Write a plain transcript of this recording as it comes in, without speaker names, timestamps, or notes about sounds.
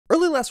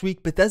Early last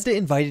week, Bethesda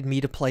invited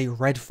me to play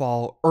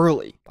Redfall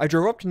early. I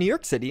drove up to New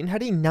York City and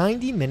had a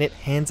 90-minute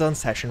hands-on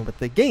session with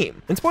the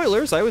game. And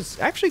spoilers, I was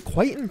actually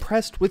quite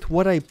impressed with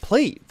what I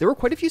played. There were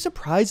quite a few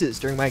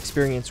surprises during my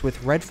experience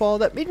with Redfall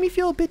that made me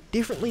feel a bit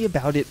differently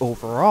about it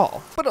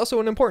overall. But also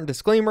an important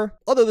disclaimer,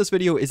 although this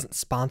video isn't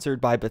sponsored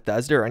by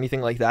Bethesda or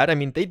anything like that, I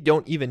mean, they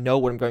don't even know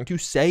what I'm going to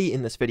say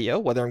in this video,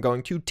 whether I'm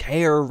going to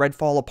tear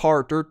Redfall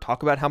apart or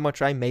talk about how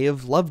much I may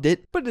have loved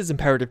it, but it is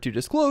imperative to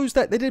disclose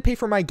that they did pay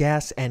for my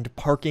gas and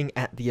parking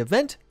at the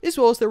event, as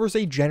well as there was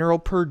a general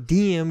per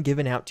diem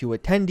given out to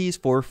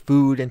attendees for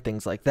food and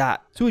things like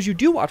that. So as you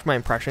do watch my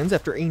impressions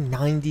after a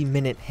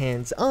 90-minute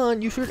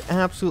hands-on, you should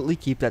absolutely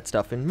keep that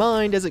stuff in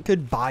mind, as it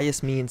could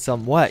bias me in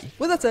some way.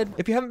 With that said,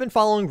 if you haven't been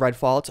following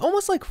Redfall, it's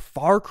almost like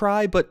Far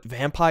Cry, but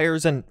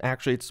vampires, and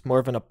actually it's more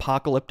of an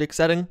apocalyptic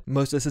setting.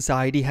 Most of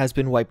society has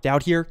been wiped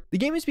out here. The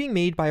game is being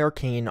made by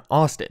Arcane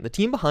Austin, the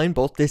team behind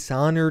both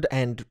Dishonored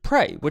and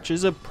Prey, which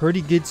is a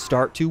pretty good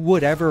start to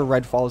whatever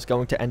Redfall is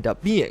going to end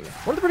up being.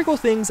 One of the pretty cool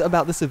things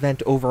about this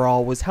event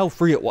overall was how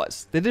free it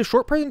was. They did a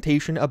short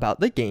presentation about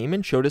the game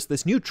and showed us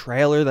this new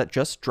trailer that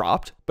just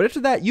dropped, but after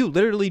that you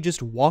literally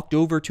just walked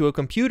over to a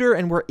computer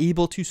and were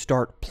able to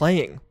start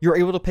playing. You're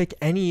able to pick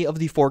any of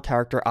the 4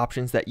 character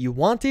options that you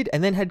wanted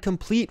and then had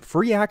complete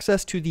free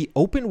access to the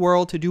open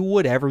world to do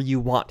whatever you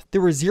want.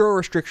 There were 0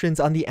 restrictions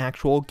on the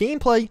actual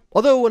gameplay,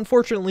 although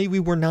unfortunately we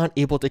were not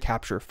able to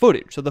capture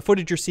footage. So the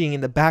footage you're seeing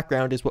in the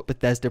background is what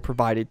Bethesda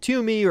provided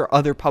to me or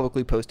other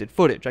publicly posted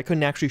footage. I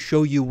couldn't actually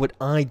show you what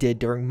I did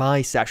during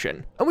my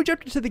session. And we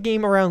jumped into the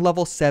game around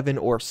level 7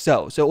 or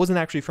so it wasn't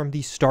actually from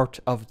the start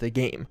of the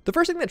game. The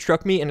first thing that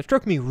struck me, and it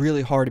struck me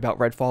really hard about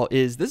Redfall,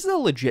 is this is a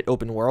legit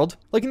open world.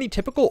 Like in the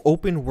typical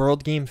open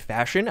world game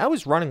fashion, I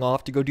was running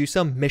off to go do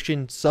some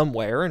mission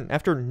somewhere, and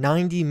after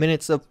 90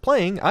 minutes of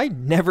playing, I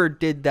never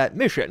did that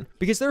mission,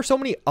 because there are so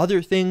many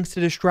other things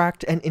to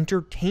distract and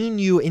entertain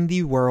you in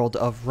the world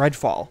of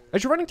Redfall.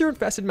 As you're running through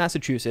infested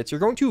Massachusetts, you're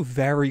going to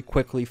very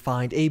quickly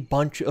find a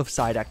bunch of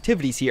side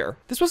activities here.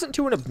 This wasn't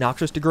to an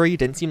obnoxious degree, it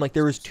didn't seem like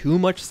there was too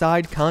much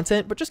side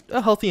content, but just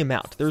a healthy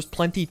amount. There's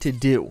plenty to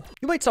do.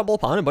 You might stumble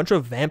upon a bunch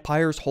of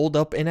vampires holed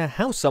up in a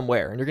house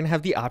somewhere, and you're going to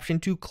have the option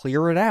to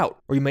clear it out.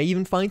 Or you may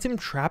even find some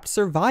trapped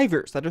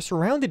survivors that are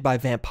surrounded by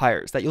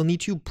vampires that you'll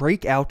need to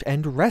break out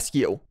and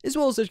rescue. As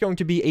well as there's going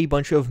to be a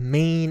bunch of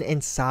main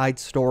and side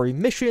story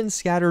missions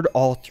scattered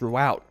all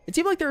throughout. It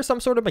seemed like there was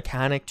some sort of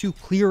mechanic to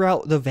clear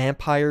out the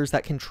vampires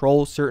that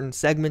control certain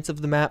segments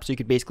of the map, so you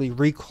could basically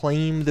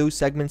reclaim those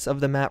segments of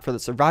the map for the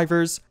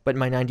survivors. But in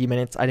my 90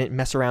 minutes, I didn't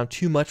mess around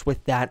too much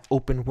with that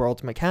open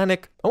world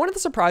mechanic. And one of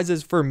the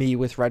surprises for me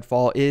with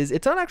Redfall is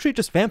it's not actually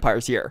just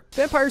vampires here.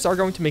 Vampires are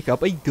going to make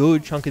up a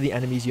good chunk of the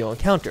enemies you'll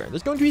encounter.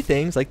 There's going to be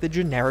things like the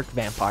generic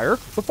vampire,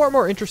 but far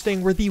more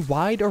interesting were the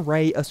wide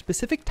array of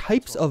specific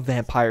types of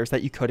vampires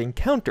that you could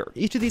encounter,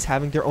 each of these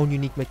having their own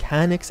unique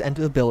mechanics and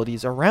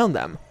abilities around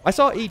them. I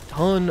saw a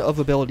ton of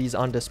abilities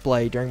on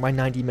display during my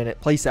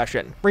 90-minute play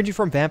session, ranging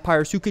from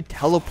vampires who could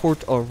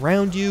teleport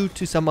around you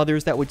to some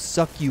others that would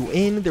suck you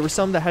in. There were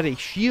some that had a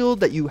shield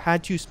that you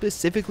had to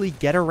specifically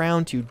get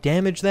around to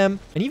damage them,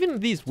 and even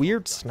these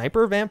weird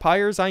sniper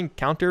vampires I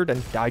encountered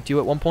and died to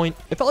at one point.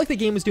 It felt like the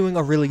game was doing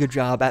a really good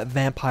job at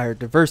vampire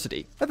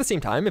diversity. At the same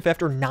time, if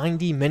after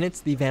 90 minutes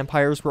the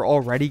vampires were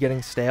already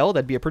getting stale,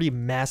 that'd be a pretty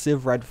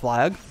massive red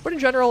flag. But in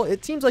general,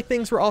 it seems like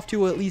things were off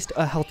to at least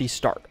a healthy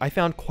start. I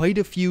found quite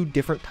a few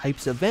different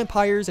types of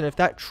vampires, and if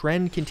that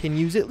trend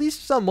continues at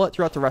least somewhat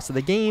throughout the rest of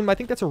the game, I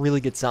think that's a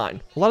really good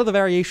sign. A lot of the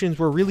variations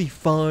were really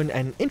fun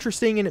and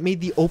interesting, and it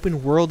made the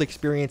open world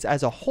experience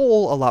as a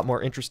whole a lot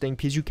more interesting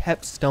because you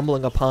kept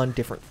stumbling upon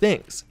different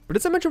things. But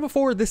as I mentioned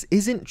before, this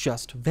isn't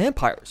just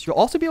vampires. You'll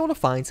also be able to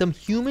find some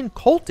human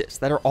cultists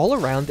that are all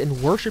around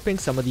and worshipping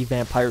some of the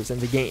vampires in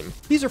the game.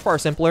 These are far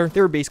simpler.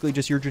 They were basically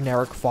just your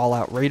generic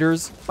Fallout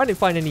raiders. I didn't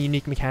find any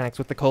unique mechanics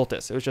with the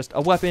cultists. It was just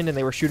a weapon and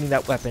they were shooting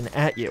that weapon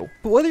at you.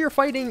 But whether you're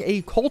fighting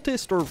a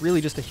cultist or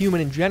really just a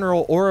human in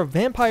general or a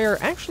vampire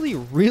actually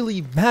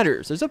really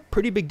matters. There's a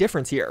pretty big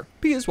difference here.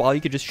 Because while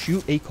you could just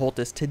shoot a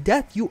cultist to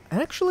death, you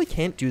actually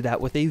can't do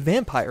that with a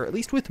vampire, at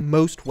least with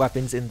most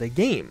weapons in the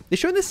game. They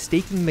showed this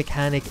staking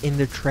mechanic in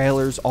the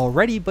trailers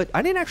already, but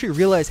I didn't actually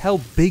realize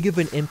how big of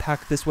an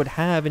impact this would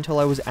have until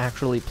I was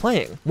actually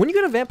playing. When you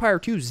get a vampire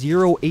to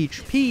 0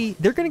 HP,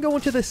 they're going to go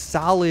into this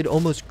solid,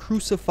 almost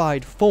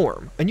crucified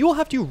form, and you will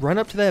have to run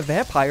up to that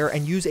vampire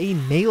and use a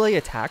melee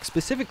attack,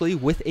 specifically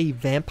with a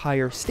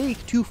vampire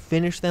stake, to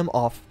finish them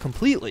off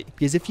completely.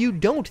 Because if you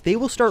don't, they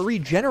will start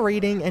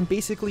regenerating and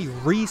basically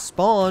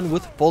respawn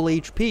with full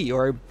HP,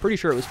 or I'm pretty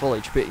sure it was full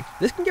HP.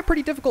 This can get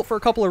pretty difficult for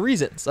a couple of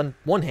reasons. On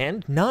one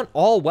hand, not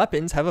all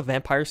weapons have a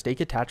vampire stake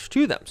attached attached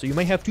to them, so you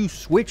may have to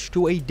switch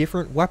to a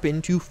different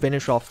weapon to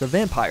finish off the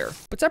vampire.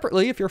 But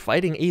separately, if you're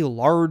fighting a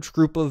large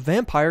group of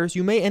vampires,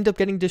 you may end up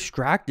getting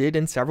distracted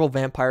and several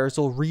vampires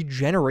will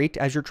regenerate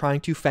as you're trying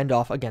to fend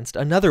off against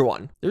another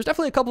one. There's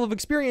definitely a couple of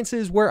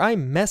experiences where I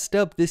messed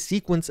up this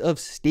sequence of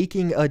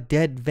staking a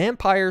dead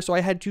vampire, so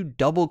I had to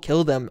double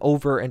kill them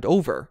over and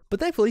over. But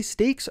thankfully,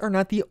 stakes are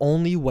not the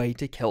only way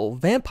to kill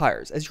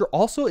vampires, as you're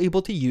also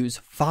able to use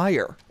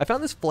fire. I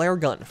found this flare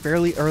gun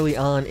fairly early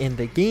on in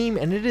the game,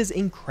 and it is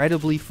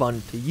incredibly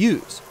fun to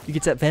use. You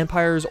can set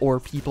vampires or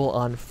people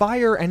on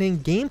fire, and in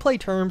gameplay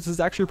terms, this is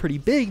actually pretty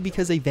big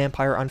because a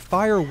vampire on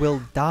fire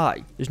will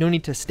die. There's no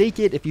need to stake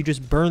it. If you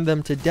just burn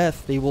them to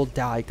death, they will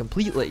die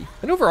completely.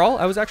 And overall,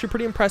 I was actually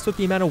pretty impressed with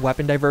the amount of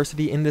weapon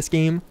diversity in this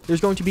game.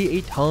 There's going to be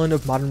a ton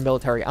of modern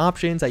military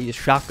options. I used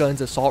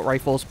shotguns, assault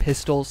rifles,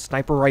 pistols,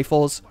 sniper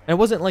rifles, and it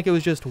wasn't like it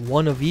was just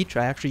one of each.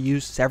 I actually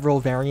used several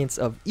variants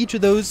of each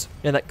of those,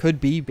 and that could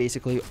be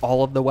basically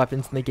all of the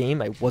weapons in the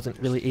game. I wasn't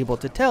really able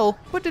to tell,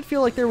 but did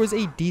feel like there was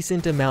a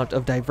decent amount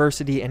of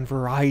diversity and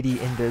variety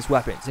in those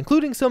weapons,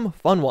 including some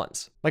fun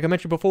ones. Like I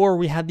mentioned before,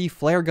 we had the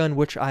flare gun,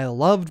 which I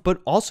loved,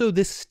 but also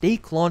this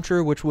stake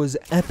launcher, which was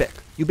epic.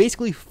 You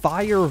basically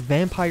fire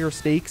vampire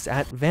stakes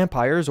at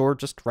vampires or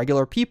just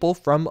regular people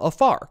from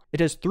afar. It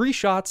has 3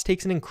 shots,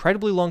 takes an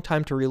incredibly long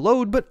time to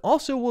reload, but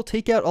also will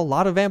take out a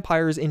lot of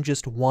vampires in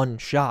just 1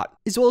 shot,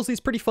 as well as these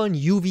pretty fun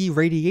UV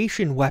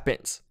radiation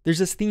weapons. There's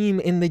this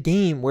theme in the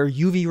game where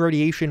UV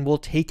radiation will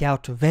take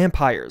out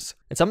vampires.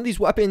 And some of these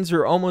weapons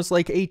are almost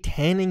like a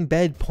tanning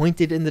bed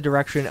pointed in the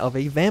direction of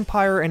a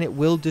vampire, and it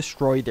will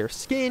destroy their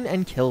skin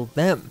and kill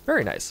them.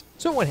 Very nice.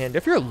 So on one hand,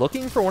 if you're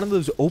looking for one of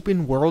those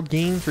open world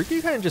games where you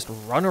can kind of just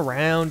run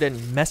around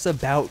and mess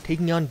about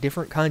taking on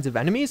different kinds of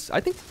enemies, I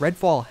think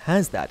Redfall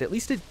has that. At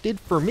least it did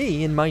for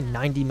me in my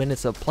 90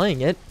 minutes of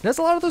playing it. It has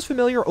a lot of those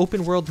familiar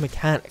open world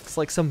mechanics,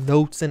 like some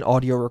notes and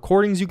audio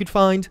recordings you could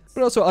find,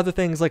 but also other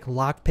things like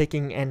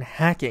lockpicking and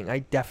hacking. I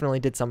definitely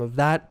did some of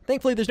that.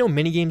 Thankfully, there's no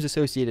minigames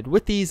associated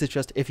with these. It's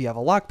just if you have a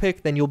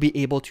lockpick, then you'll be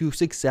able to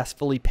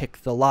successfully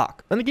pick the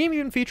lock. And the game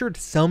even featured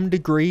some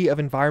degree of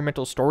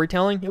environmental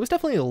storytelling. It was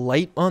definitely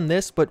light on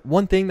this, but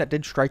one thing that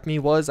did strike me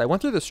was I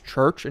went through this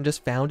church and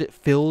just found it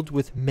filled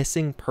with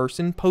missing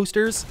person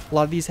posters. A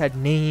lot of these had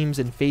names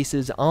and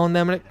faces on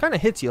them, and it kind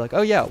of hits you like,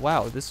 oh yeah,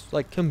 wow, this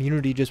like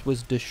community just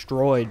was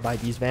destroyed by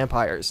these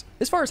vampires.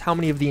 As far as how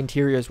many of the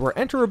interiors were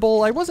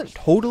enterable, I wasn't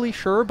totally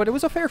sure, but it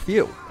was a fair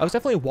few. I was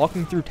definitely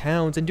walking through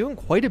towns and doing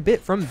quite a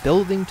bit from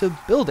building to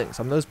building,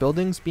 some of those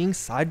buildings being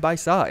side by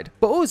side.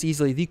 But what was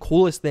easily the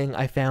coolest thing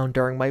I found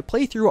during my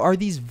playthrough are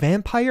these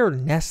vampire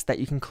nests that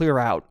you can clear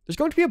out. There's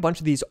going to be a bunch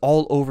of these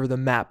all over the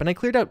map, and I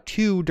cleared out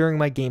 2 during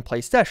my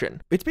gameplay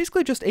session. It's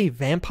basically just a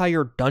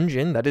vampire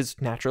dungeon that is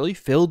naturally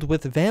filled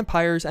with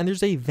vampires, and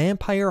there's a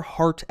vampire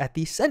heart at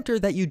the center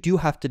that you do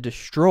have to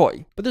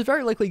destroy. But there's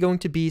very likely going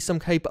to be some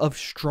type of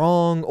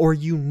strong or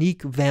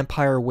unique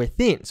vampire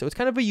within, so it's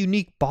kind of a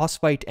unique boss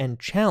fight and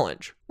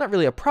challenge. Not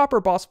really a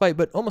proper boss fight,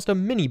 but almost a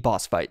mini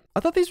boss fight.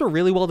 I thought these were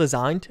really well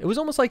designed. It was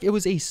almost like it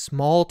was a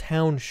small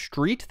town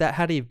street that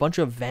had a bunch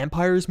of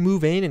vampires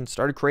move in and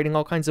started creating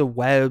all kinds of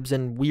webs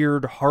and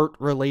weird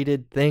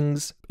heart-related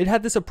things. It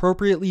had this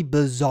appropriately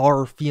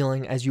bizarre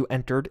feeling as you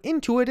entered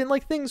into it, and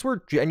like things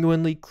were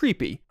genuinely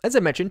creepy. As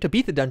I mentioned, to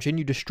beat the dungeon,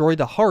 you destroy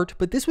the heart,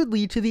 but this would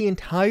lead to the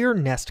entire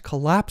nest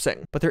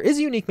collapsing. But there is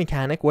a unique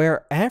mechanic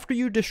where after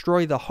you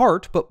destroy the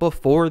heart, but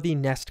before the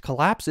nest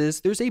collapses,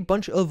 there's a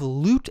bunch of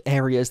loot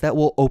areas that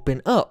will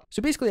open up.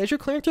 So basically, as you're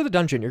clearing through the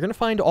dungeon, you're going to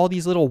find all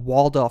these little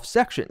walled off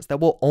sections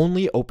that will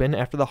only open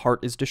after the heart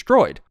is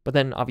destroyed. But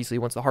then obviously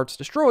once the heart's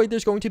destroyed,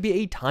 there's going to be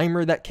a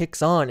timer that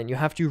kicks on and you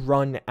have to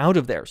run out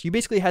of there. So you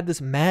basically had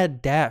this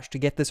mad dash to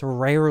get this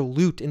rare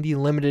loot in the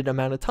limited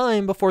amount of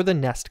time before the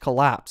nest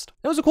collapsed.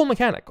 That was a cool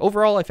mechanic.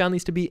 Overall, I found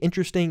these to be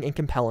interesting and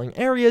compelling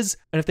areas,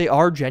 and if they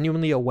are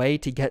genuinely a way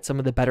to get some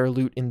of the better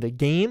loot in the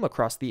game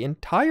across the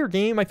entire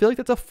game, I feel like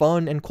that's a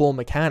fun and cool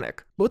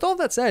mechanic. But with all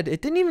that said,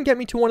 it didn't even get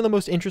me to one of the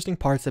most interesting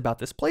parts about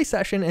this play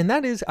session, and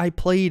that is I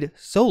played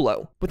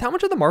solo. With how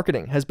much of the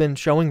marketing has been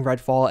showing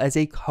Redfall as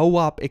a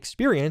co-op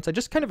experience, I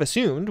just kind of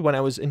assumed when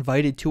I was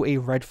invited to a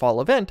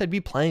Redfall event, I'd be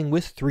playing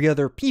with 3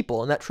 other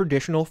people in that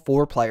traditional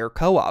 4-player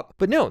co-op.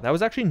 But no, that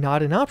was actually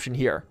not an option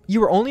here.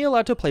 You were only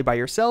allowed to play by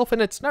yourself,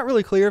 and it's not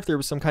really clear if there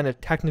was some kind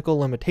of technical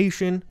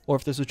limitation, or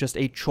if this was just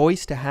a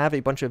choice to have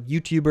a bunch of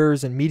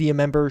YouTubers and media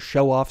members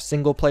show off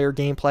single-player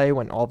gameplay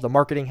when all of the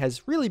marketing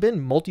has really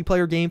been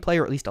multiplayer gameplay,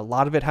 or at least a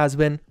lot of it has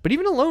been. But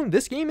even alone,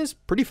 this game is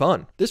pretty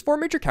fun. There's 4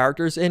 major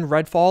characters in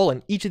Redfall,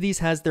 and each of these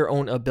has their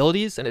own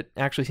abilities, and it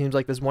actually seems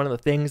like there's one of the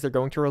things they're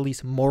going to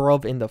release more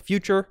of in the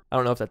future. I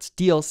don't know if that's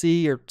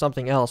DLC or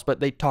something else, but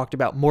they talked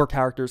about more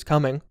characters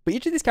coming. But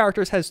each of these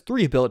characters has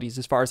 3 abilities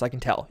as far as I can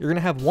tell. You're going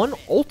to have 1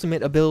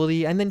 ultimate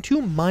ability and then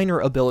 2 minor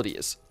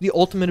abilities. The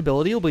ultimate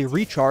ability will be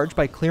recharged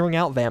by clearing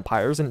out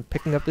vampires and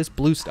picking up this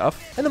blue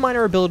stuff, and the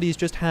minor abilities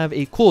just have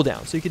a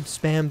cooldown, so you can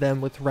spam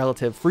them with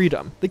relative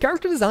freedom. The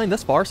character design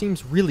thus far seems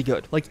feels really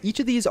good. Like, each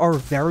of these are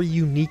very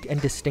unique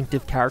and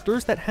distinctive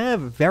characters that have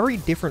very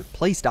different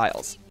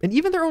playstyles, and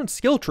even their own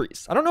skill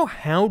trees. I don't know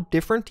how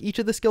different each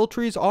of the skill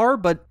trees are,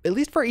 but at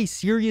least for a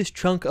serious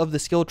chunk of the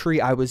skill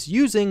tree I was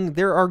using,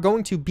 there are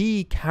going to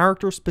be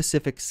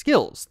character-specific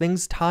skills,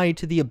 things tied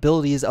to the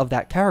abilities of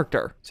that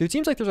character. So it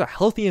seems like there's a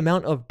healthy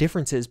amount of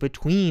differences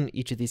between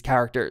each of these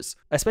characters.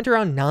 I spent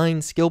around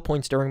 9 skill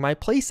points during my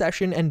play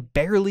session and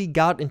barely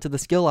got into the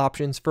skill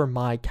options for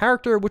my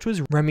character, which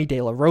was Remy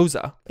De La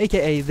Rosa,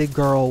 aka the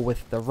girl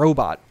with the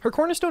robot. Her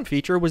cornerstone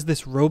feature was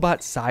this robot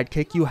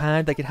sidekick you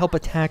had that could help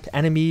attack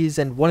enemies,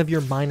 and one of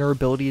your minor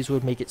abilities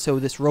would make it so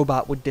this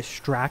robot would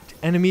distract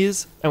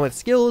enemies. And with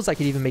skills, I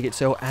could even make it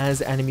so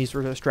as enemies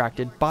were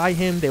distracted by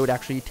him, they would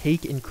actually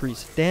take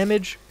increased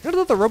damage. I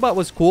thought the robot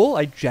was cool.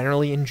 I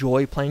generally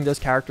enjoy playing those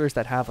characters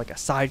that have like a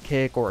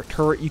sidekick or a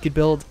turret you could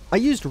build. I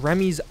used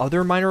Remy's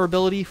other minor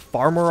ability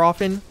far more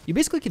often. You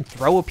basically can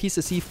throw a piece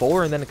of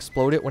C4 and then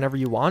explode it whenever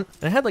you want.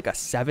 And it had like a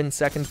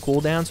 7-second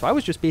cooldown, so I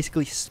was just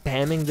basically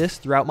spamming this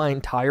throughout my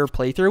entire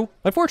playthrough.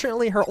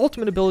 Unfortunately, her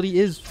ultimate ability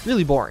is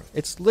really boring.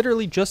 It's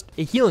literally just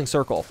a healing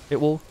circle.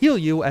 It will heal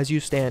you as you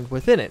stand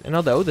within it. And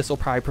although this will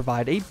probably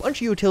provide a bunch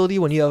of utility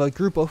when you have a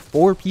group of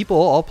 4 people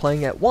all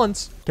playing at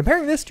once,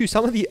 comparing this to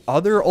some of the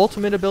other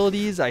ultimate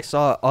abilities I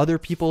saw other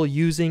people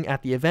using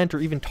at the event or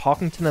even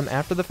talking to them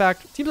after the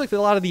fact, it seems like a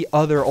lot of the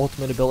other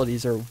ultimate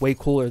abilities are way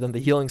cooler than the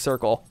healing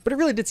circle. But it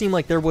really did seem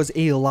like there was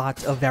a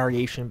lot of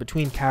variation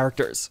between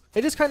characters.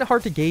 It is kind of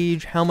hard to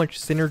gauge how much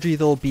synergy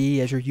there'll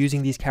be as you're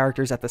using these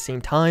characters at the same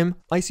time.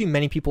 I assume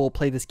many people will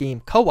play this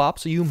game co-op,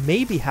 so you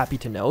may be happy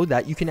to know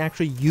that you can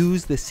actually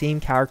use the same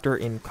character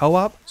in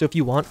co-op. So if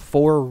you want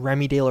 4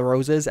 Remy De La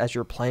Rosas as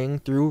you're playing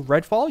through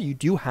Redfall, you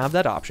do have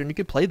that option. You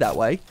could play that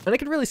way. And I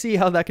could really see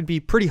how that could be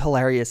pretty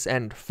hilarious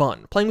and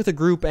fun. Playing with a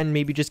group and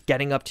maybe just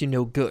getting up to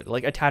no good,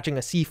 like attaching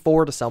a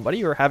C4 to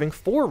somebody or having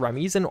 4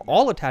 Remys and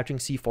all attaching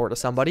C4 to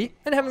somebody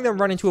and having them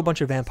run into a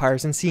bunch of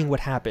vampires and seeing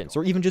what happens,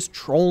 or even just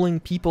trolling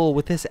people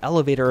with this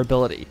elevator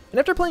ability. And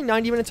after playing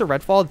 90 minutes of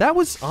Redfall, that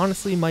was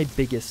honestly my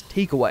biggest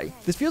takeaway.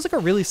 This feels like a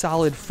really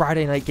solid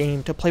Friday night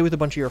game to play with a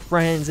bunch of your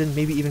friends and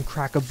maybe even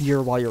crack a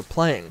beer while you're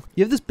playing.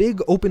 You have this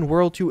big open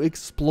world to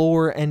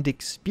explore and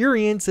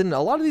experience, and a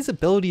lot of these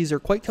abilities are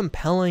quite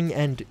compelling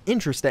and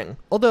interesting.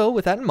 Although,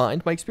 with that in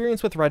mind, my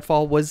experience with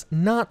Redfall was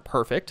not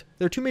perfect.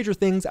 There are 2 major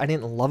things I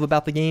didn't love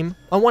about the game.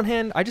 On one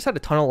hand, I just had a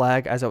ton of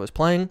lag as I was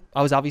playing.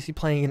 I was obviously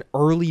playing an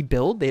early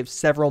build. They have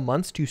several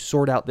months to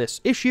sort out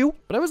this issue,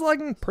 but I was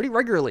lagging pretty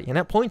regularly, and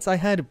at points I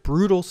had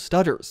brutal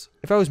stutters.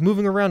 If I was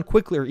moving around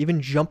quickly or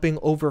even jumping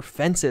over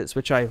fences,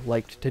 which I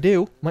liked to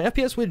do, my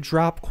FPS would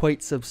drop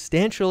quite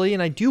substantially,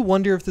 and I do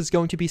wonder if this is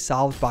going to be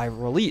solved by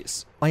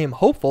release. I am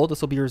hopeful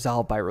this will be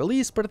resolved by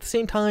release, but at the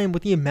same time,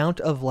 with the amount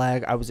of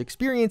lag I was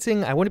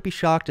experiencing, I wouldn't be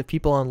shocked if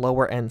people on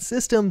lower end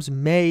systems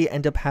may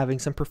end up having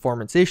some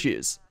performance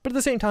issues. But at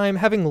the same time,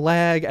 having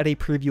lag at a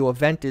preview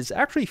event is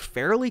actually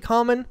fairly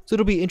common, so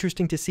it'll be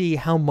interesting to see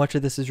how much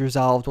of this is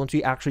resolved once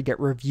we actually get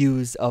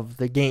reviews of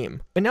the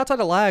game. And outside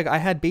of lag, I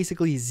had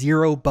basically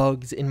 0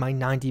 bugs in my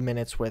 90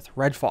 minutes with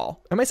Redfall.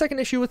 And my second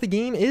issue with the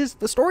game is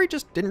the story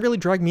just didn't really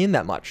drag me in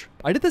that much.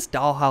 I did this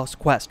dollhouse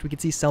quest we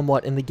could see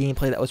somewhat in the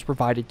gameplay that was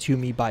provided to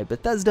me by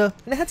Bethesda,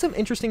 and it had some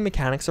interesting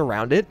mechanics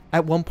around it.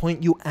 At one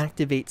point you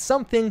activate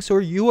something, so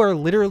you are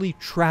literally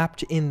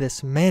trapped in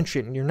this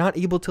mansion. You're not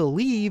able to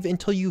leave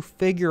until you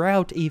figure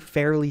out a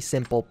fairly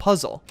simple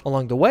puzzle.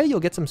 Along the way, you'll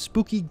get some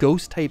spooky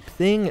ghost type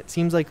thing. It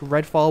seems like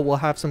Redfall will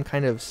have some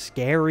kind of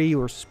scary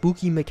or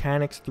spooky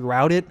mechanics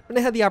throughout it, and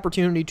I had the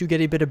opportunity to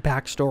get a bit of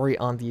backstory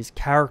on these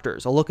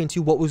characters. I'll look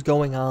into what was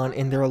going on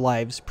in their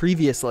lives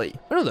previously.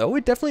 I don't know,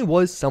 it definitely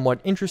was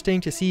somewhat interesting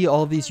to see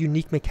all of these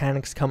unique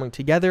mechanics coming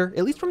together,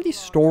 at least from the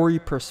story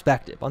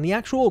perspective. On the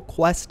actual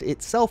quest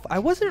itself, I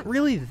wasn't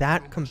really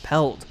that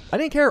compelled. I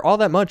didn't care all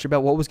that much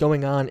about what was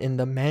going on in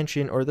the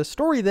mansion or the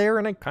story there,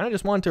 and I kind of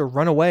just wanted to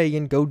run away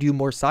and go do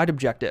more side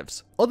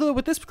objectives. Although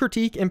with this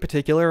critique in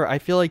particular, I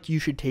feel like you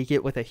should take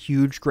it with a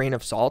huge grain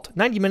of salt.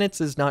 90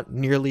 minutes is not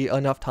nearly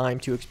enough time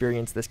to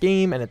experience this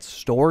game and its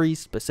story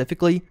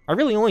specifically. I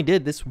really only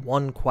did this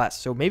one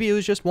quest, so maybe it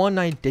was just one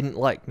I didn't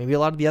like. Maybe a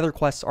lot of the other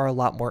quests are a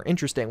lot more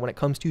interesting when it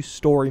comes to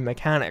story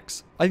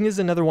mechanics. I think this is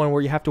another one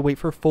where you have to wait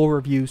for full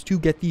reviews to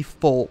get the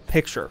full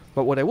picture.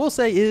 But what I will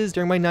say is,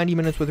 during my 90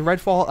 minutes with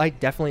Redfall, I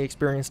definitely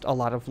experienced a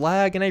lot of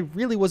lag, and I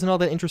really wasn't all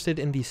that interested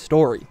in the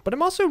story. But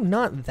I'm also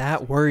not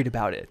that worried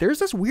about it. There's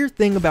this weird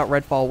thing about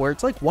Redfall where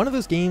it's like one of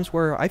those games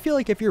where I feel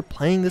like if you're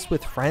playing this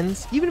with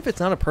friends, even if it's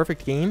not a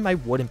perfect game, I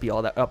wouldn't be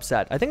all that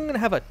upset. I think I'm gonna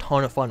have a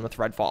ton of fun with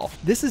Redfall.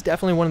 This is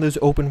definitely one of those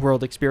open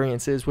world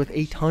experiences with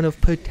a ton of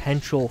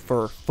potential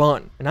for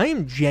fun, and I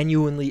am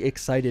genuinely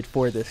excited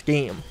for this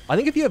game. I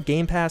think if you have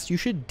Game Pass, you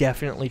should should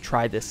definitely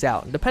try this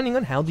out. And depending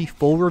on how the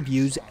full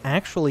reviews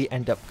actually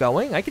end up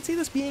going, I could see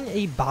this being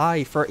a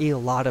buy for a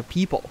lot of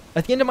people.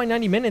 At the end of my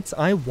 90 minutes,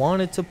 I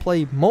wanted to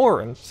play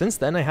more, and since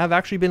then I have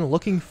actually been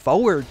looking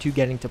forward to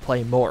getting to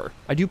play more.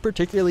 I do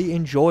particularly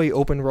enjoy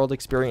open world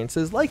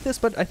experiences like this,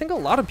 but I think a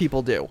lot of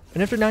people do.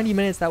 And after 90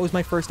 minutes, that was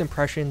my first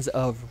impressions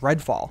of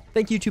Redfall.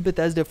 Thank you to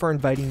Bethesda for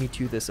inviting me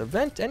to this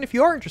event, and if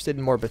you are interested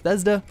in more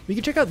Bethesda, you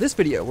can check out this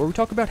video where we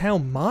talk about how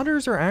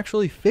modders are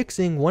actually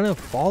fixing one of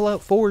Fallout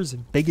 4's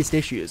biggest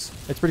issues.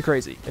 It's pretty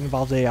crazy. It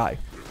involves AI.